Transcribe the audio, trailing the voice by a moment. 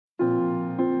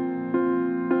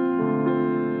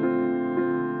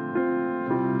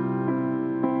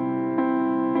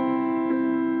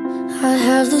I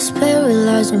have this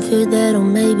paralyzing fear that I'll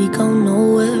maybe go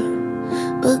nowhere,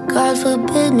 but God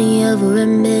forbid me ever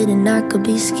admitting I could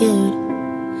be scared.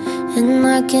 And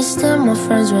I can't stand my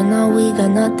friends right now, we got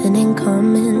nothing in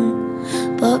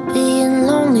common. But being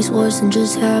lonely's worse than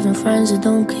just having friends that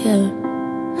don't care.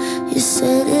 You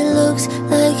said it looks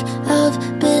like I've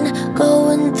been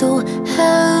going through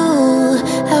hell.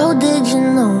 How did you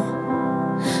know?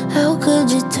 How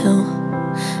could you tell?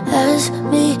 Ask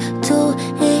me to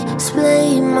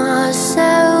explain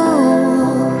myself.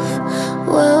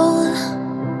 Well,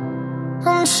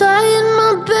 I'm trying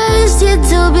my best here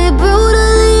to be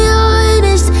brutally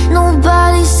honest.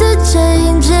 Nobody said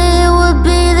change it would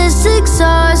be this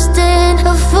exhausting.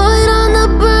 A foot on the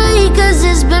brake, cause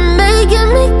it's been making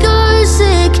me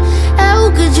carsick.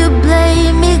 How could you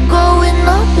blame me? Growing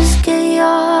up is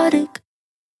chaotic.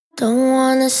 Don't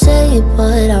wanna say it,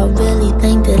 but I really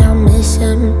think that I miss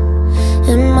him.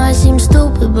 It might seem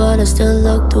stupid, but I still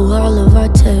look through all of our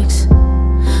texts.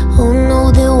 Who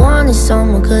knew that wanting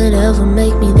someone could ever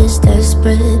make me this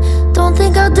desperate? Don't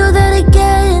think I'll do that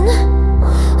again.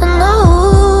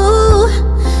 No,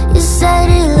 you said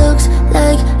it looks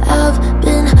like I've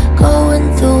been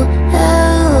going through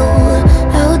hell.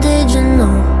 How did you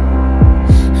know?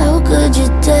 How could you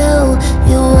tell?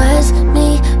 You asked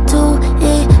me to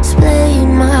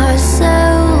explain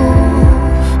myself.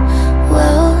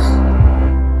 Well,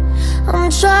 I'm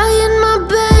trying my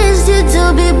best here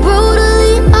to be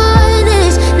brutally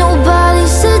honest. Nobody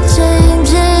said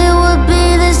change it would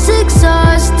be this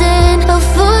exhausting. A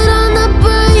foot on the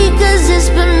brake, cause it's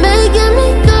been making me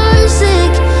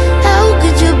carsick. How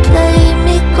could you blame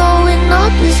me? Growing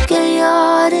up is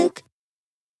chaotic.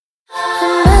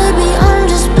 And maybe I'm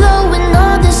just blowing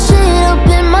all this shit up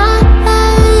in my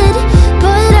head,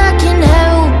 but I can't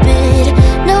help it.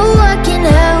 No, I can't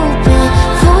help it.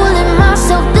 Fooling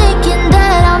myself thinking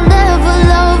that I'll never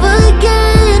love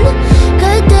again.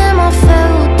 Goddamn, I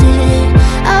felt it.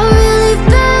 I really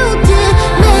felt it.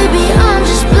 Maybe I'm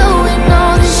just blowing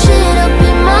all this shit up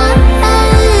in my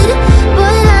head,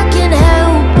 but I can't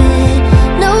help it.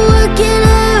 No, I can't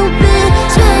help it.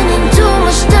 Spending too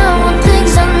much time on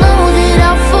things I know that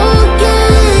I'll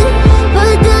forget,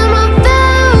 but damn, I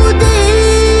felt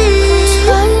it.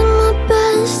 Trying my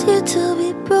best here to be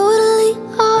brutally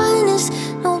honest.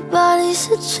 Nobody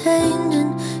said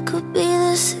changing could be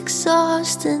this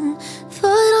exhausting.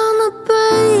 Foot on the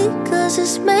brake, cause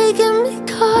it's making me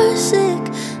carsick.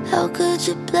 How could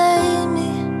you blame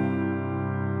me?